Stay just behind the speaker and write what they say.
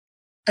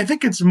I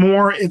think it's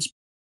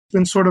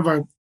been sort of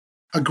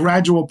a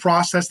gradual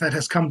process that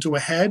has come to a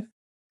head.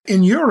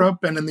 In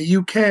Europe and in the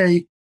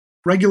UK,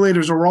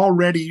 regulators are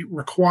already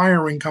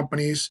requiring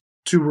companies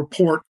to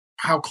report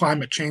how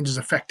climate change is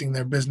affecting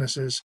their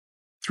businesses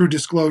through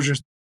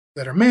disclosures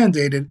that are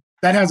mandated.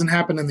 That hasn't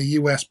happened in the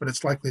US, but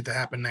it's likely to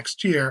happen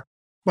next year.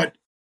 But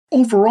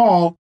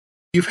overall,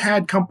 you've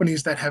had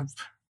companies that have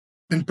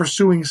been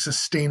pursuing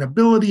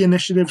sustainability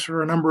initiatives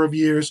for a number of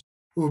years,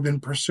 who have been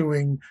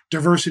pursuing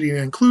diversity and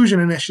inclusion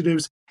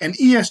initiatives, and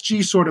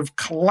ESG sort of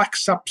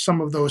collects up some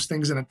of those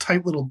things in a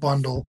tight little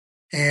bundle,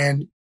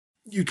 and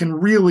you can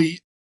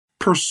really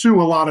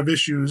pursue a lot of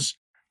issues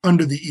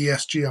under the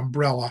ESG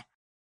umbrella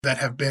that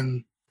have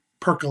been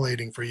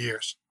percolating for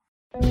years.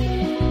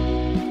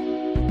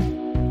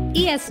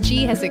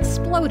 ESG has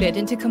exploded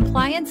into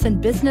compliance and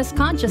business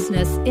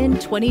consciousness in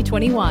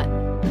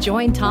 2021.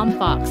 Join Tom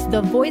Fox,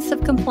 the voice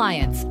of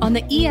compliance, on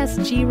the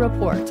ESG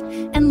Report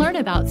and learn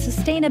about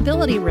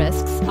sustainability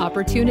risks,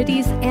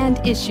 opportunities,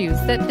 and issues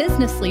that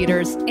business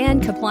leaders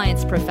and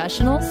compliance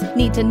professionals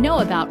need to know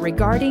about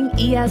regarding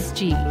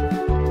ESG.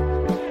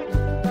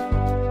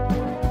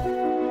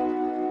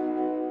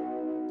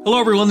 Hello,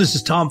 everyone. This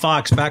is Tom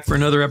Fox back for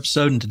another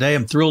episode. And today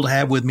I'm thrilled to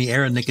have with me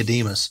Aaron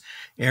Nicodemus.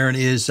 Aaron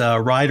is a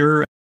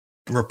writer,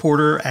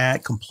 reporter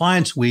at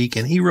Compliance Week,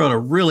 and he wrote a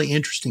really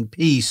interesting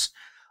piece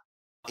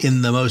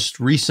in the most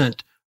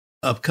recent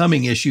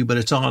upcoming issue, but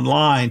it's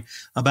online,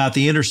 about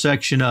the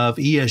intersection of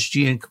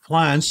ESG and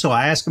compliance. So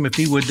I asked him if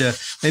he would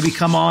maybe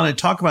come on and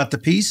talk about the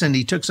piece, and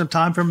he took some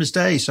time from his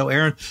day. So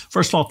Aaron,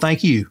 first of all,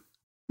 thank you.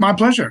 My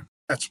pleasure.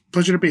 It's a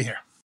pleasure to be here.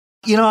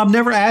 You know, I've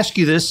never asked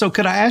you this, so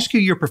could I ask you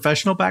your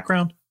professional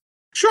background?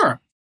 Sure.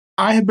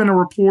 I have been a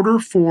reporter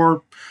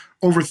for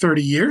over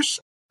 30 years.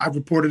 I've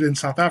reported in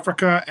South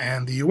Africa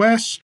and the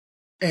US,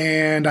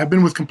 and I've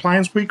been with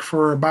Compliance Week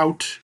for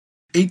about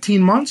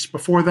 18 months.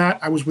 Before that,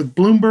 I was with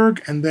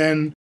Bloomberg and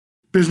then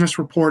business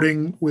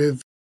reporting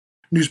with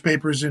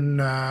newspapers in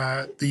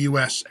the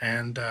US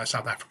and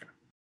South Africa.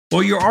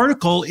 Well, your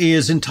article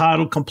is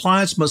entitled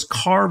Compliance Must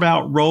Carve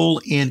Out Role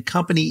in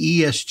Company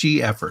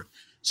ESG Effort.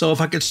 So if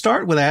I could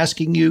start with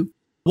asking you,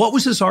 what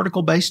was this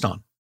article based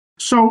on?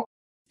 So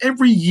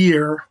every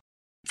year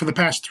for the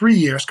past 3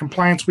 years,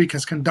 Compliance Week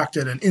has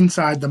conducted an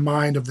Inside the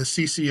Mind of the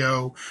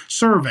CCO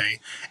survey.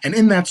 And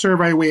in that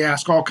survey, we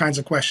ask all kinds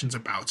of questions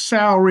about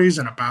salaries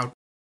and about,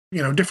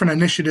 different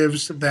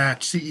initiatives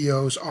that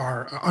CEOs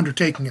are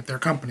undertaking at their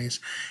companies.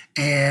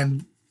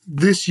 And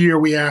this year,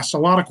 we asked a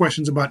lot of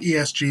questions about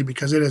ESG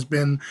because it has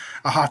been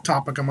a hot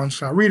topic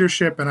amongst our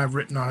readership, and I've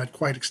written on it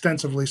quite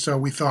extensively. So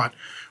we thought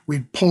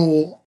we'd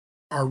poll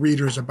our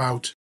readers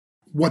about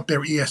what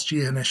their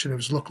ESG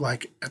initiatives look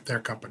like at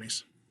their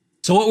companies.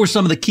 So what were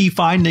some of the key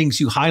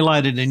findings you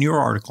highlighted in your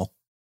article?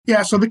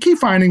 Yeah, so the key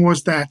finding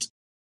was that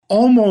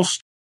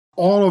almost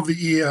all of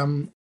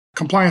the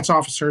compliance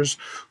officers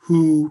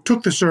who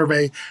took the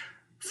survey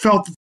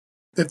felt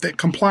that the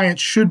compliance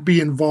should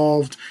be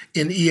involved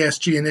in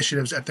ESG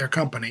initiatives at their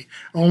company.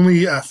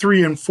 Only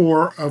 3 and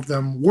 4 of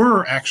them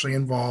were actually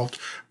involved,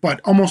 but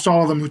almost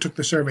all of them who took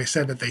the survey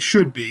said that they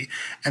should be.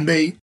 And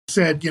they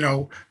said,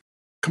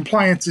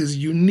 compliance is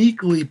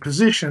uniquely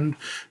positioned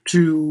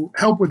to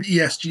help with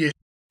ESG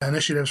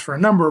initiatives for a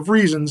number of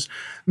reasons,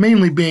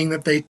 mainly being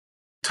that they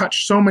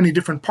touch so many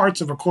different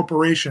parts of a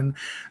corporation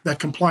that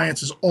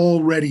compliance is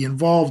already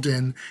involved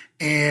in,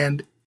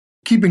 and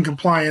keeping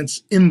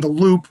compliance in the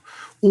loop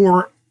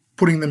or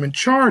putting them in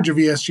charge of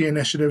ESG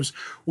initiatives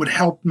would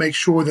help make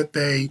sure that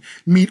they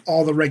meet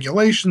all the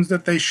regulations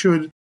that they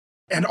should,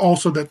 and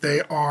also that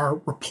they are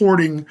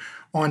reporting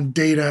on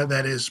data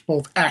that is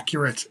both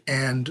accurate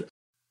and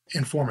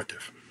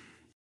informative.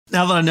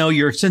 Now that I know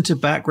your extensive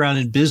background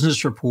in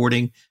business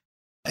reporting,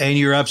 and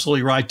you're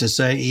absolutely right to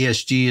say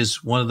ESG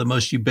is one of the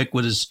most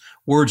ubiquitous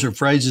words or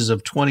phrases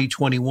of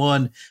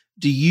 2021.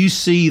 Do you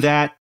see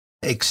that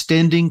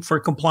extending for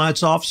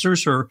compliance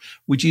officers, or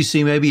would you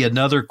see maybe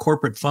another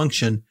corporate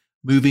function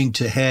moving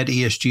to head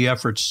ESG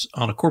efforts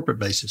on a corporate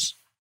basis?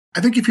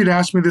 I think if you'd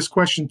asked me this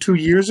question 2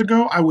 years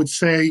ago, I would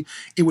say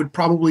it would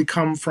probably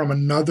come from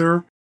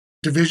another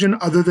division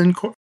other than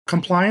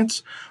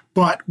compliance.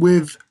 But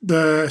with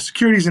the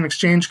Securities and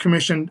Exchange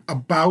Commission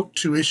about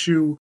to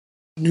issue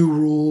new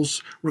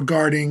rules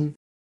regarding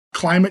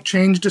climate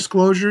change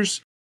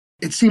disclosures,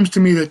 it seems to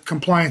me that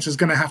compliance is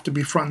going to have to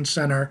be front and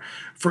center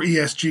for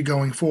ESG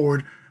going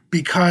forward,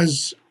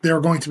 because there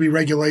are going to be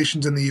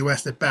regulations in the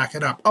US that back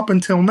it up. Up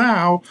until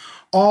now,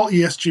 all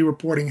ESG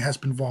reporting has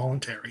been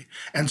voluntary.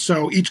 And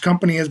so each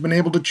company has been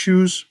able to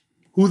choose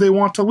who they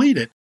want to lead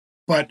it.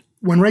 But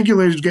when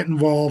regulators get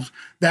involved,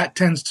 that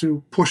tends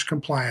to push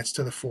compliance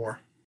to the fore.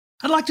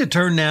 I'd like to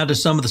turn now to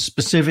some of the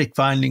specific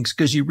findings,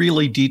 because you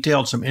really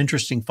detailed some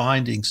interesting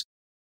findings.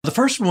 The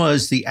first one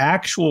was the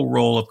actual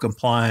role of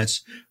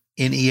compliance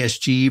in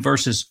ESG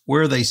versus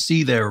where they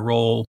see their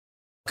role.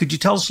 Could you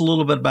tell us a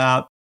little bit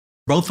about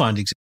both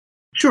findings?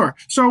 Sure.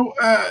 So,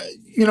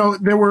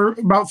 there were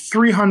about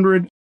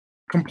 300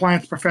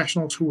 compliance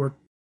professionals who were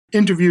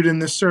interviewed in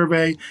this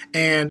survey,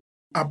 and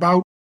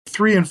about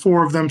 3 and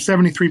 4 of them,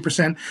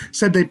 73%,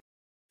 said they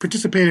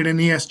participated in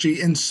ESG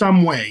in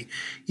some way,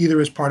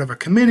 either as part of a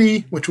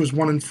committee, which was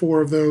 1 in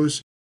 4 of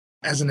those,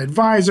 as an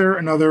advisor,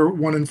 another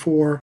 1 in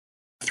 4,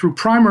 through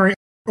primary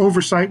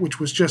oversight, which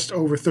was just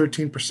over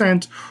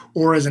 13%,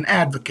 or as an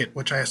advocate,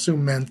 which I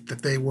assume meant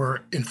that they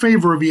were in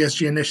favor of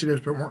ESG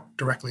initiatives but weren't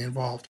directly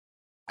involved.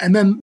 And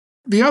then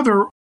the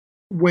other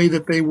way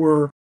that they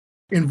were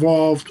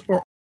involved,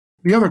 or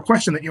the other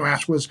question that you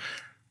asked was,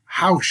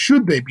 how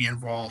should they be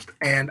involved?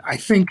 And I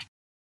think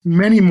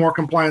many more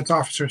compliance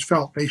officers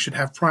felt they should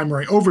have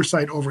primary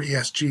oversight over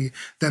ESG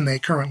than they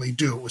currently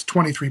do. It was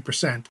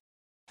 23%.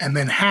 And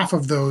then half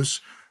of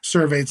those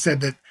surveyed said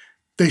that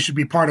they should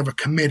be part of a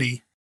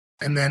committee.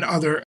 And then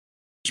other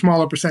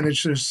smaller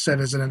percentages said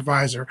as an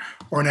advisor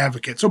or an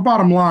advocate. So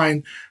bottom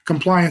line,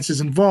 compliance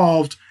is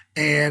involved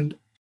and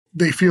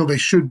they feel they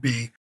should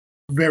be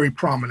very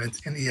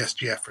prominent in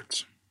ESG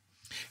efforts.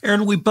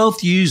 Aaron, we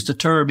both used the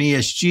term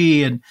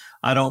ESG, and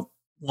I don't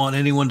want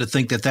anyone to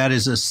think that that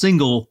is a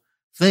single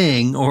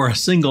thing or a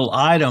single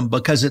item,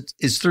 because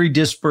it's 3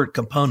 disparate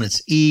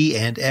components, E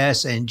and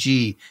S and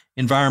G,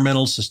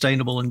 environmental,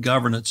 sustainable, and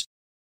governance.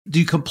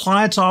 Do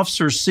compliance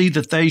officers see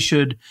that they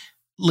should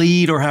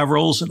lead or have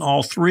roles in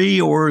all 3,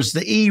 or does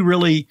the E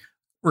really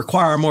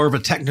require more of a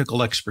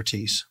technical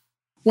expertise?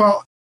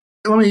 Well,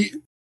 let me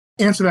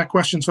answer that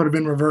question sort of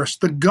in reverse.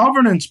 The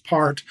governance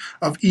part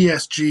of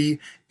ESG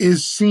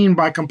is seen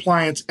by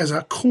compliance as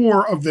a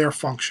core of their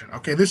function.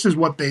 Okay, this is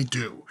what they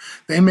do.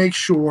 They make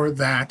sure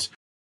that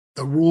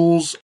the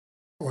rules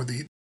or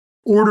the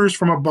orders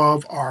from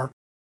above are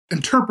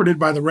interpreted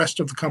by the rest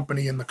of the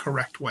company in the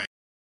correct way.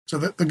 So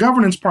the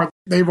governance part,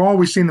 they've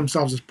always seen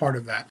themselves as part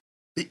of that.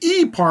 The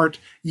E part,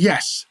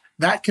 yes,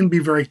 that can be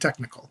very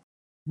technical,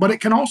 but it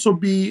can also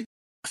be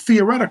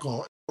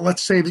theoretical.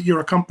 Let's say that you're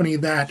a company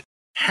that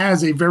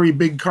has a very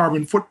big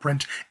carbon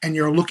footprint and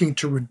you're looking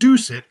to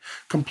reduce it.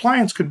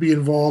 Compliance could be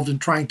involved in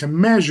trying to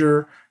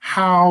measure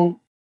how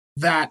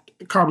that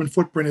carbon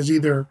footprint is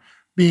either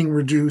being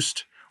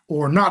reduced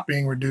or not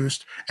being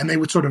reduced, and they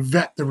would sort of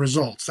vet the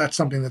results. That's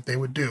something that they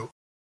would do.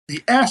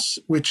 The S,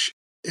 which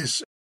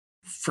is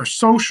for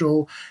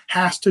social,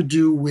 has to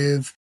do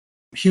with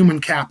human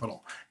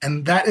capital,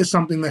 and that is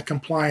something that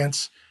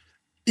compliance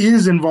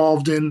is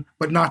involved in,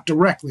 but not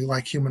directly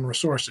like human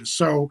resources.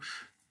 So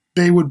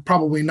they would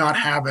probably not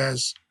have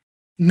as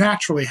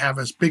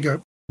big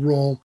a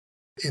role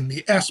in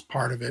the S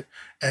part of it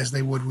as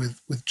they would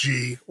with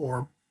G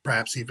or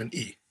perhaps even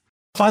E.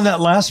 I find that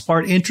last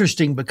part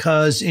interesting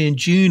because in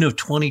June of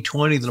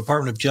 2020, the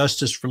Department of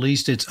Justice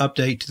released its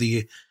update to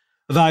the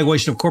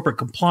evaluation of corporate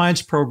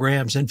compliance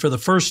programs. And for the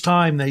first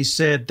time, they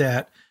said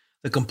that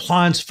the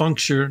compliance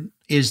function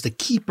is the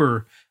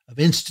keeper of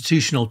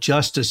institutional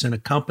justice in a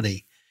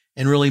company,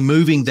 and really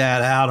moving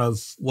that out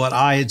of what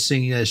I had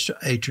seen as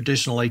a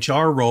traditional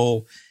HR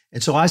role.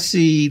 And so I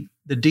see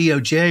the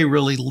DOJ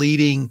really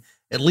leading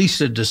at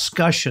least a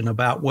discussion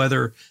about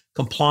whether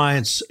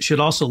compliance should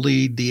also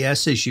lead the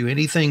S issue.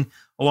 Anything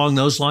along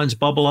those lines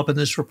bubble up in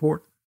this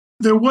report?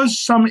 There was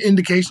some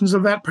indications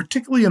of that,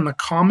 particularly in the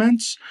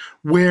comments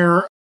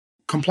where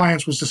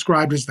compliance was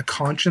described as the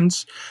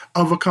conscience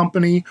of a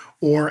company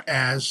or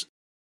as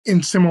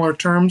in similar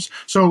terms.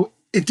 So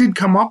it did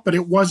come up, but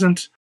it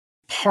wasn't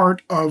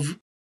part of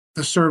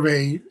the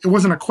survey. It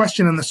wasn't a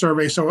question in the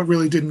survey, so it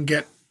really didn't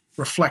get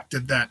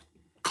reflected that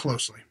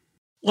closely.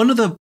 One of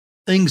the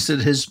things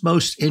that has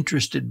most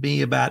interested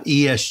me about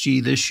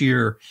ESG this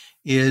year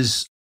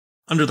is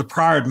under the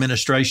prior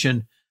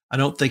administration, I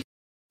don't think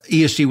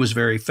ESG was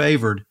very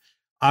favored.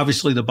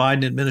 Obviously, the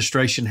Biden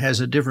administration has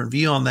a different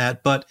view on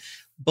that, but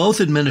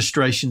both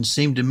administrations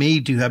seem to me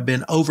to have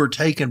been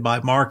overtaken by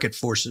market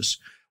forces,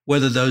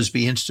 whether those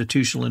be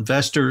institutional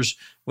investors,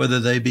 whether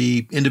they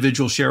be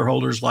individual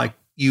shareholders like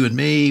you and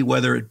me,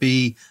 whether it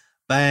be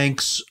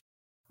banks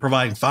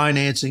providing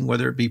financing,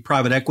 whether it be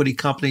private equity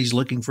companies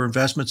looking for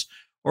investments,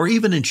 or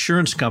even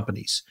insurance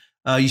companies.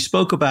 You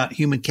spoke about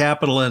human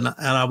capital, and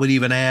I would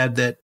even add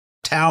that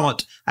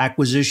talent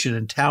acquisition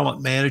and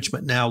talent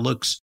management now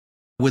looks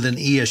with an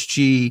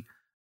ESG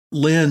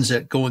lens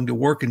at going to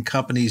work in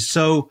companies.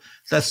 So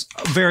that's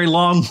a very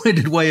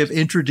long-winded way of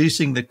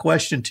introducing the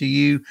question to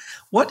you.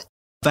 What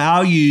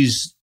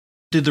values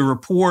did the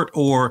report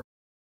or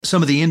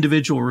some of the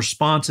individual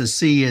responses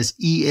see as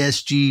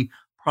ESG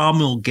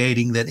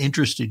promulgating that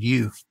interested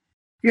you?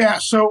 Yeah,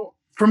 so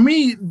for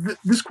me,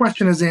 this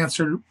question is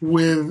answered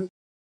with,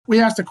 we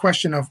asked a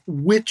question of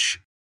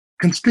which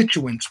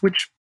constituents,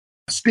 which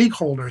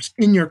stakeholders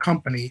in your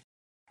company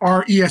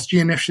are ESG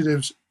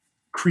initiatives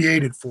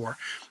created for?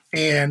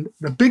 And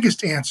the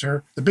biggest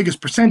answer, the biggest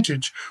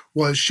percentage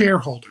was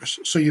shareholders.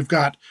 So you've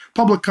got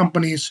public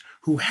companies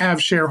who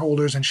have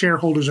shareholders, and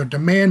shareholders are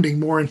demanding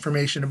more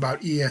information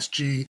about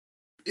ESG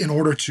in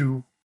order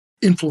to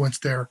influence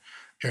their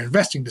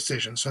investing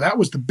decisions. So that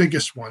was the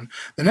biggest one.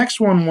 The next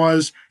one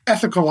was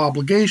ethical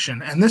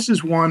obligation. And this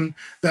is one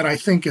that I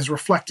think is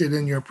reflected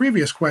in your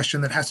previous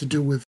question that has to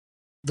do with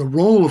the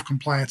role of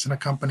compliance in a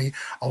company.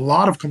 A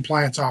lot of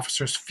compliance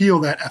officers feel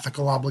that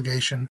ethical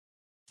obligation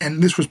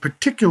And this was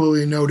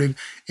particularly noted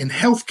in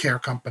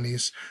healthcare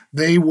companies.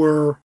 They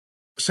were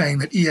saying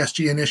that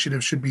ESG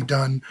initiatives should be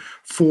done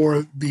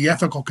for the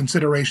ethical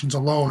considerations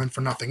alone and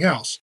for nothing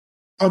else.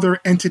 Other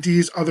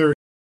entities, other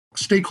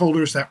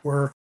stakeholders that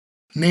were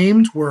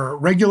named were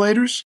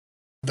regulators,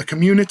 the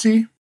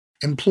community,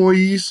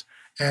 employees,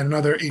 and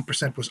another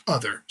 8% was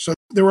other. So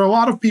there were a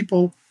lot of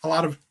people, a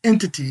lot of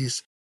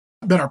entities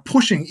that are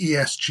pushing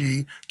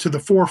ESG to the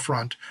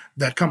forefront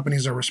that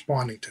companies are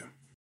responding to.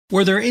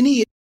 Were there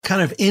any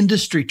kind of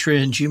industry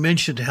trends? You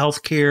mentioned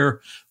healthcare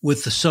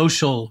with the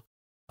social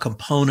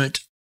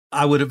component.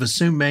 I would have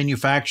assumed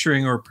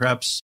manufacturing, or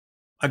perhaps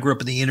I grew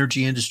up in the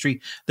energy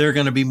industry. They're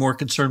going to be more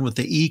concerned with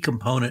the E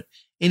component.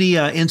 Any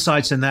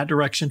insights in that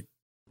direction?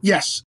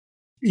 Yes,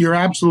 you're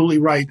absolutely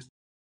right.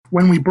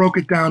 When we broke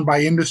it down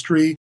by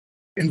industry,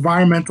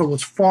 environmental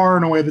was far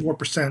and away the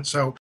 4%.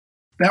 So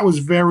that was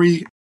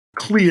very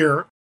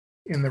clear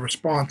in the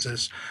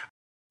responses.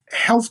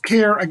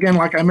 Healthcare, again,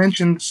 like I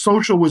mentioned,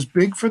 social was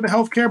big for the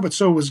healthcare, but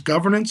so was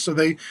governance. So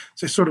they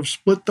sort of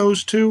split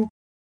those two.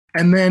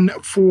 And then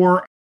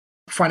for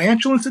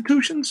financial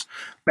institutions,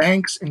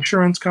 banks,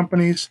 insurance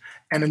companies,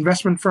 and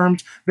investment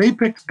firms, they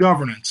picked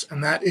governance.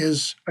 And that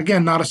is,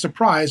 again, not a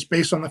surprise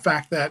based on the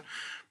fact that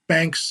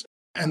banks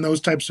and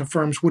those types of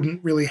firms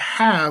wouldn't really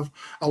have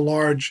a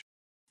large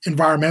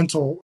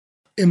environmental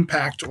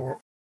impact,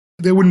 or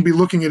they wouldn't be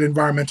looking at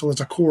environmental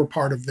as a core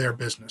part of their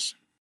business.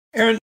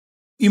 Aaron,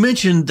 you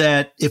mentioned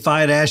that if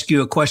I had asked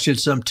you a question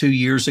some 2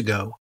 years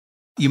ago,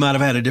 you might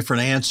have had a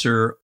different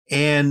answer.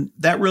 And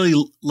that really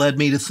led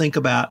me to think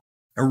about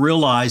and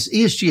realize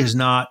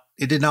ESG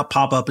did not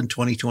pop up in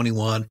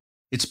 2021.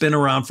 It's been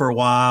around for a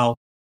while.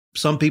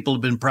 Some people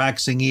have been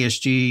practicing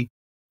ESG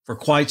for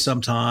quite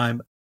some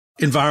time.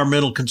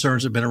 Environmental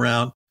concerns have been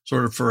around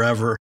sort of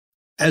forever,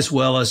 as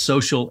well as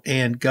social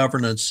and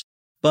governance.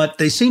 But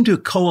they seem to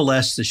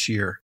coalesce this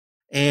year.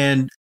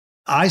 And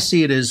I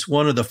see it as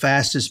one of the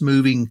fastest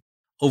moving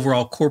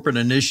overall corporate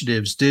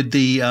initiatives. Did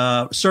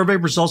the survey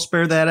results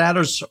bear that out,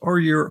 or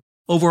your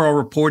overall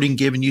reporting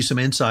giving you some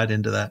insight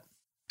into that?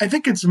 I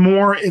think it's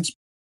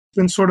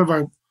been sort of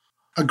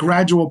a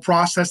gradual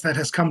process that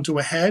has come to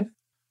a head.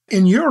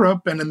 In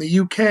Europe and in the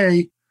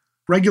UK,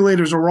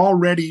 regulators are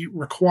already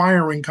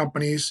requiring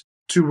companies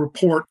to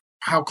report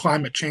how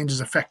climate change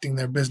is affecting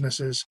their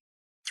businesses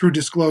through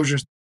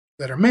disclosures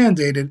that are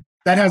mandated.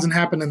 That hasn't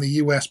happened in the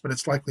US, but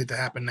it's likely to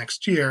happen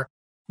next year.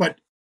 But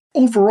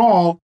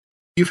overall,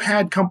 you've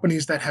had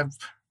companies that have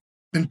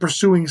been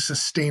pursuing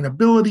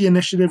sustainability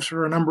initiatives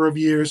for a number of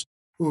years,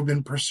 who have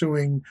been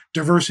pursuing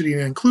diversity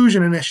and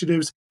inclusion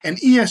initiatives, and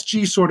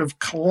ESG sort of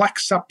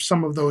collects up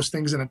some of those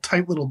things in a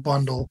tight little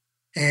bundle,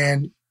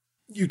 and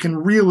you can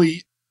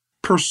really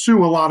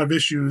pursue a lot of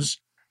issues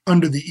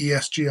under the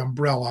ESG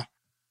umbrella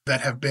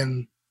that have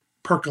been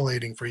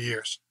percolating for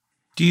years.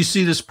 Do you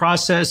see this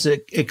process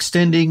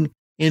extending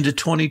into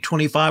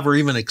 2025 or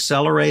even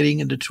accelerating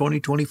into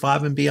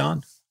 2025 and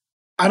beyond?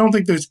 I don't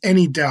think there's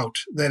any doubt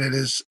that it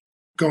is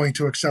going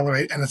to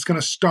accelerate, and it's going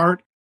to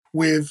start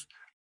with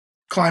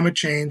climate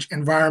change,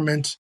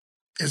 environment.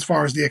 As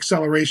far as the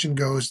acceleration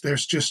goes,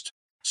 there's just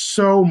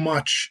so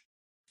much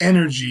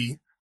energy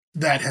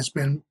that has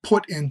been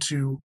put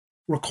into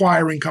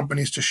requiring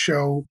companies to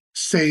show,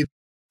 say,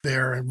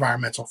 their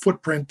environmental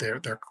footprint,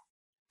 their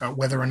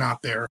whether or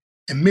not their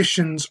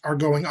emissions are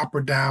going up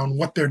or down,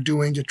 what they're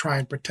doing to try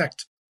and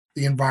protect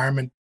the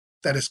environment.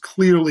 That is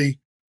clearly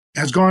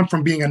has gone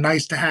from being a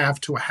nice to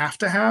have to a have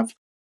to have.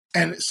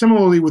 And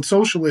similarly with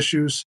social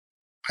issues,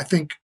 I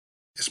think,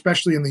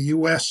 especially in the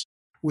US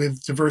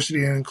with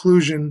diversity and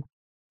inclusion,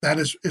 that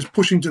is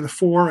pushing to the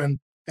fore, and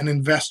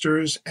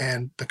investors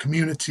and the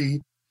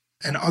community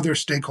and other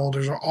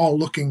stakeholders are all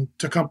looking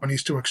to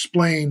companies to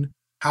explain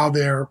how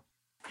they're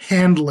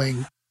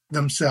handling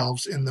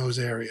themselves in those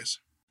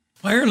areas.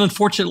 Well, Aaron,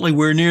 unfortunately,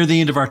 we're near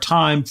the end of our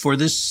time for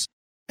this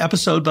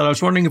episode, but I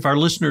was wondering if our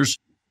listeners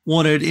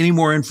wanted any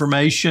more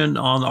information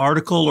on the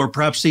article, or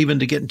perhaps even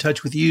to get in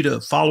touch with you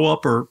to follow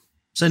up or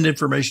send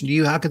information to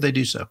you. How could they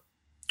do so?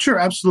 Sure,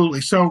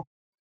 absolutely. So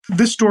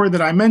this story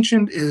that I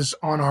mentioned is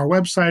on our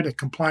website at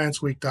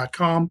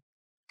complianceweek.com.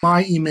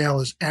 My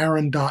email is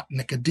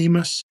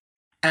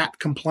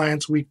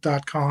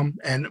aaron.nicodemus@complianceweek.com,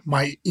 and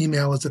my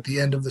email is at the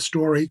end of the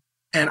story.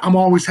 And I'm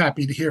always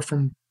happy to hear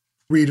from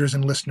readers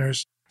and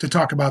listeners to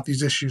talk about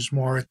these issues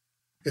more.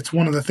 It's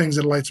one of the things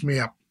that lights me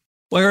up.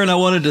 Well, Aaron, I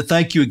wanted to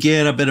thank you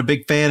again. I've been a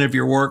big fan of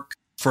your work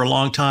for a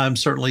long time,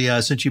 certainly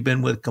since you've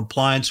been with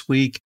Compliance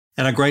Week,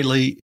 and I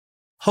greatly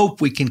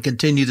hope we can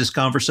continue this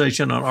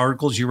conversation on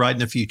articles you write in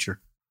the future.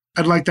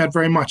 I'd like that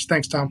very much.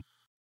 Thanks, Tom.